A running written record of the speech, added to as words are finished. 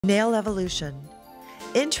Nail Evolution.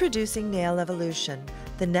 Introducing Nail Evolution,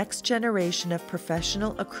 the next generation of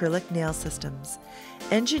professional acrylic nail systems,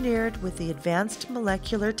 engineered with the advanced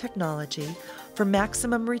molecular technology for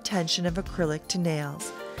maximum retention of acrylic to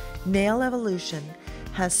nails. Nail Evolution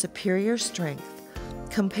has superior strength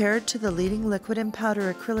compared to the leading liquid and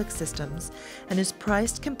powder acrylic systems and is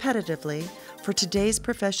priced competitively for today's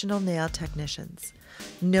professional nail technicians.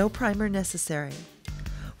 No primer necessary.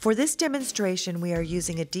 For this demonstration, we are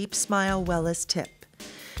using a Deep Smile Wellness tip.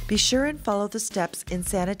 Be sure and follow the steps in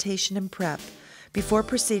sanitation and prep before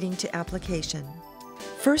proceeding to application.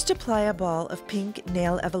 First, apply a ball of pink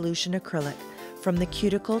Nail Evolution acrylic from the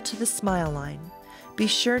cuticle to the smile line. Be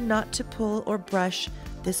sure not to pull or brush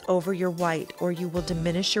this over your white, or you will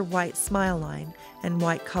diminish your white smile line and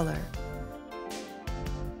white color.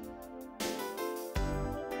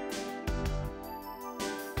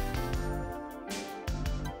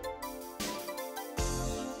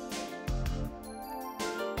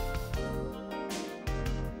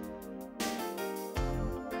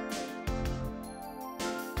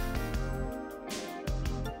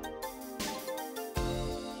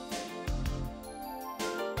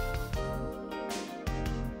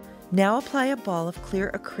 Now apply a ball of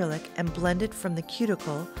clear acrylic and blend it from the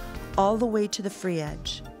cuticle all the way to the free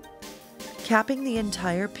edge, capping the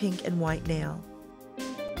entire pink and white nail.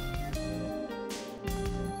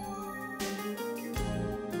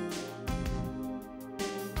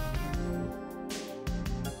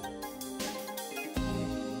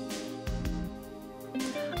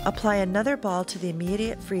 Apply another ball to the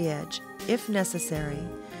immediate free edge, if necessary,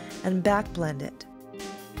 and back blend it.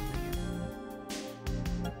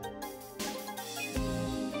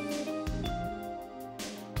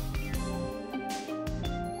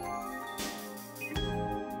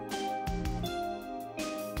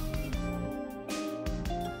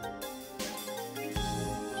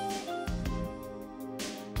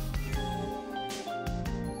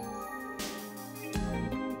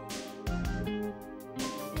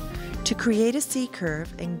 To create a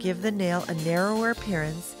C-curve and give the nail a narrower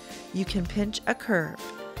appearance, you can pinch a curve.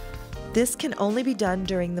 This can only be done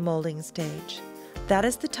during the molding stage. That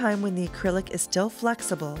is the time when the acrylic is still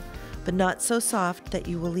flexible, but not so soft that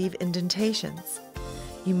you will leave indentations.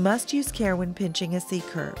 You must use care when pinching a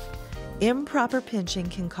C-curve. Improper pinching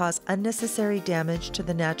can cause unnecessary damage to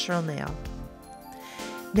the natural nail.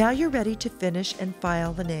 Now you're ready to finish and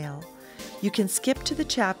file the nail. You can skip to the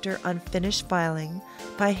chapter on finish filing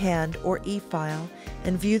by hand or e-file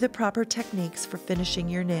and view the proper techniques for finishing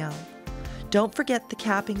your nail. Don't forget the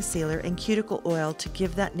capping sealer and cuticle oil to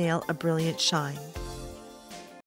give that nail a brilliant shine.